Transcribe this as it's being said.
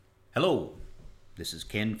Hello, this is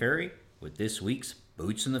Ken Ferry with this week's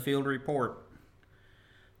Boots in the Field report.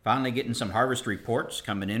 Finally getting some harvest reports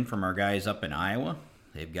coming in from our guys up in Iowa.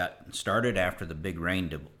 They've got started after the big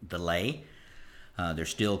rain delay. They're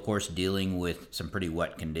still, of course, dealing with some pretty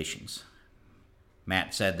wet conditions.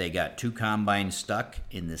 Matt said they got two combines stuck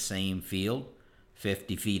in the same field,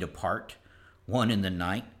 50 feet apart, one in the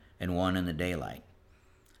night and one in the daylight.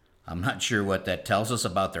 I'm not sure what that tells us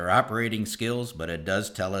about their operating skills, but it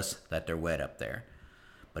does tell us that they're wet up there.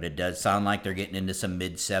 But it does sound like they're getting into some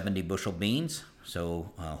mid-70 bushel beans,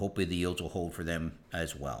 so hopefully the yields will hold for them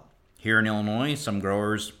as well. Here in Illinois, some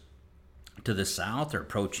growers to the south are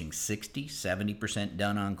approaching 60-70%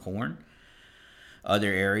 done on corn.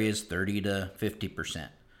 Other areas, 30 to 50%. A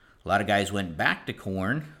lot of guys went back to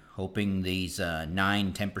corn, hoping these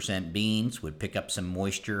 9-10% beans would pick up some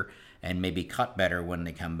moisture and maybe cut better when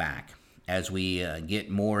they come back. As we get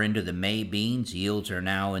more into the May beans, yields are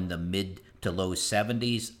now in the mid to low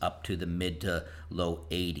 70s up to the mid to low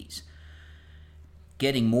 80s.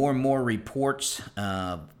 Getting more and more reports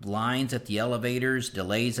of lines at the elevators,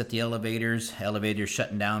 delays at the elevators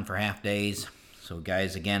shutting down for half days. So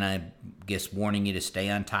guys, again, I guess warning you to stay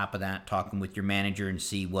on top of that, talking with your manager and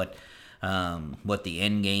see what the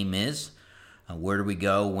end game is. Where do we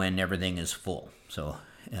go when everything is full? So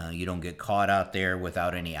you don't get caught out there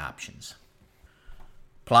without any options.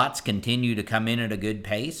 Plots continue to come in at a good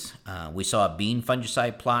pace. We saw a bean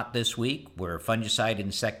fungicide plot this week where fungicide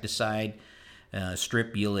insecticide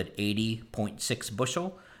strip yielded 80.6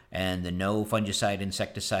 bushel and the no fungicide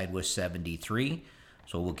insecticide was 73.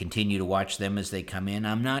 So we'll continue to watch them as they come in.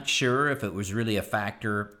 I'm not sure if it was really a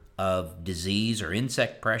factor of disease or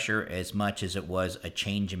insect pressure as much as it was a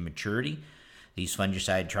change in maturity. These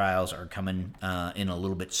fungicide trials are coming in a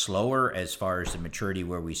little bit slower as far as the maturity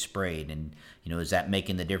where we sprayed. And, is that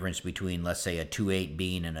making the difference between, let's say, a 2.8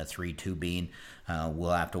 bean and a 3.2 bean?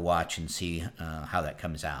 We'll have to watch and see how that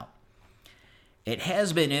comes out. It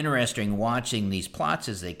has been interesting watching these plots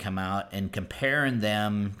as they come out and comparing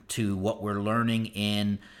them to what we're learning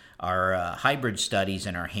in our hybrid studies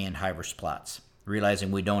and our hand harvest plots.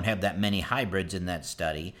 Realizing we don't have that many hybrids in that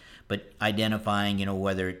study, but identifying,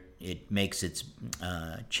 whether it makes its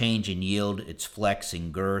change in yield, its flex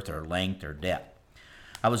in girth or length or depth.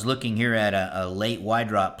 I was looking here at a late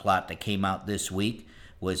Y-drop plot that came out this week,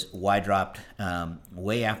 was Y-dropped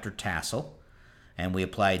way after tassel, and we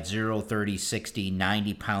applied 0, 30, 60,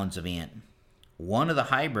 90 pounds of N. One of the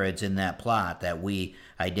hybrids in that plot that we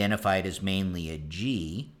identified as mainly a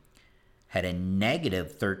G had a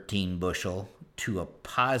negative 13 bushel to a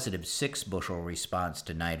positive 6 bushel response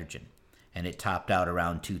to nitrogen, and it topped out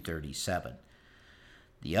around 237.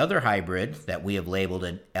 The other hybrid that we have labeled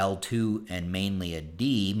an L2 and mainly a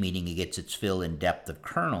D, meaning it gets its fill in depth of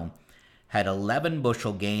kernel, had 11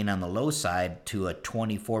 bushel gain on the low side to a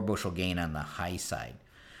 24 bushel gain on the high side.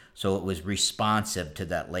 So it was responsive to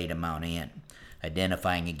that late amount in,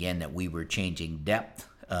 identifying again that we were changing depth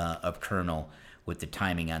of kernel with the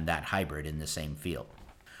timing on that hybrid in the same field.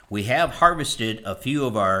 We have harvested a few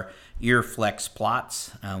of our EarFlex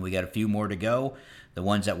plots. We got a few more to go. The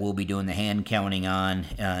ones that we'll be doing the hand counting on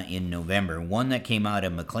in November. One that came out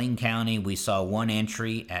of McLean County, we saw one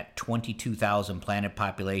entry at 22,000 planted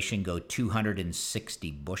population go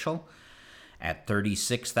 260 bushel. At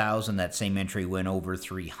 36,000, that same entry went over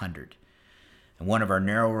 300. And one of our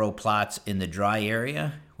narrow row plots in the dry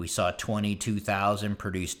area, we saw 22,000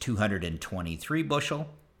 produce 223 bushel.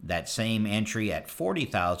 That same entry at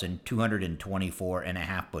 40,000, 224 and a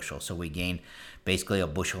half bushel. So we gained basically a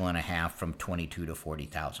bushel and a half from 22 to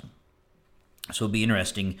 40,000. So it'll be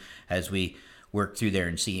interesting as we work through there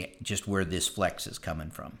and see just where this flex is coming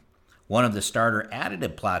from. One of the starter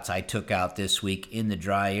additive plots I took out this week in the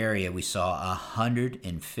dry area, we saw a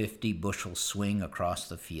 150 bushel swing across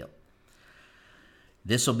the field.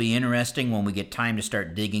 This will be interesting when we get time to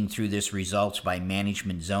start digging through this results by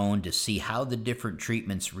management zone to see how the different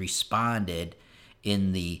treatments responded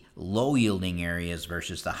in the low yielding areas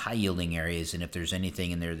versus the high yielding areas, and if there's anything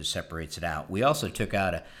in there that separates it out. We also took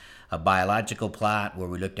out a biological plot where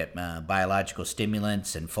we looked at biological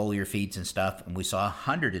stimulants and foliar feeds and stuff, and we saw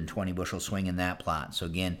 120 bushel swing in that plot. So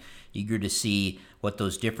again, eager to see what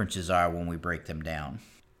those differences are when we break them down.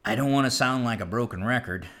 I don't want to sound like a broken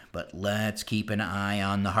record, but let's keep an eye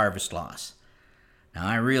on the harvest loss. Now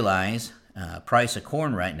I realize price of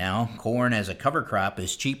corn right now, corn as a cover crop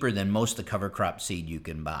is cheaper than most of the cover crop seed you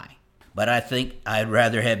can buy. But I think I'd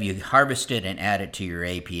rather have you harvest it and add it to your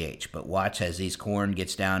APH. But watch as these corn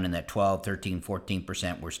gets down in that 12, 13,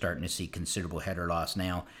 14%, we're starting to see considerable header loss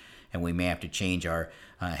now. And we may have to change our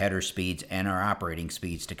header speeds and our operating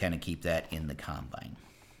speeds to kind of keep that in the combine.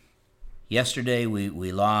 Yesterday,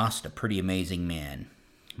 we lost a pretty amazing man.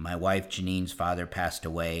 My wife Janine's father passed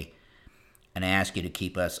away, and I ask you to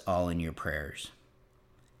keep us all in your prayers.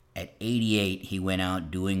 At 88, he went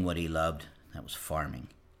out doing what he loved, that was farming.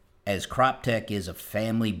 As CropTech is a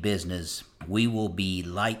family business, we will be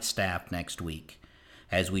light-staffed next week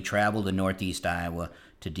as we travel to Northeast Iowa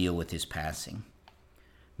to deal with his passing.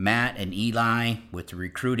 Matt and Eli, with the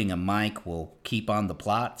recruiting of Mike, will keep on the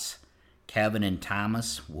plots. Kevin and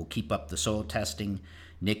Thomas will keep up the soil testing.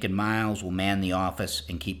 Nick and Miles will man the office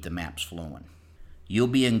and keep the maps flowing. You'll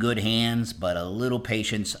be in good hands, but a little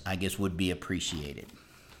patience, I guess, would be appreciated.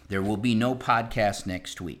 There will be no podcast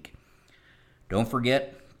next week. Don't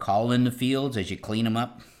forget, call in the fields as you clean them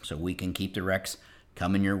up so we can keep the wrecks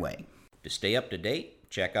coming your way. To stay up to date,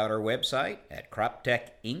 check out our website at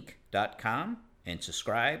croptechinc.com and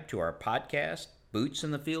subscribe to our podcast, Boots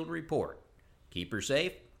in the Field Report. Keep her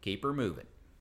safe, keep her moving.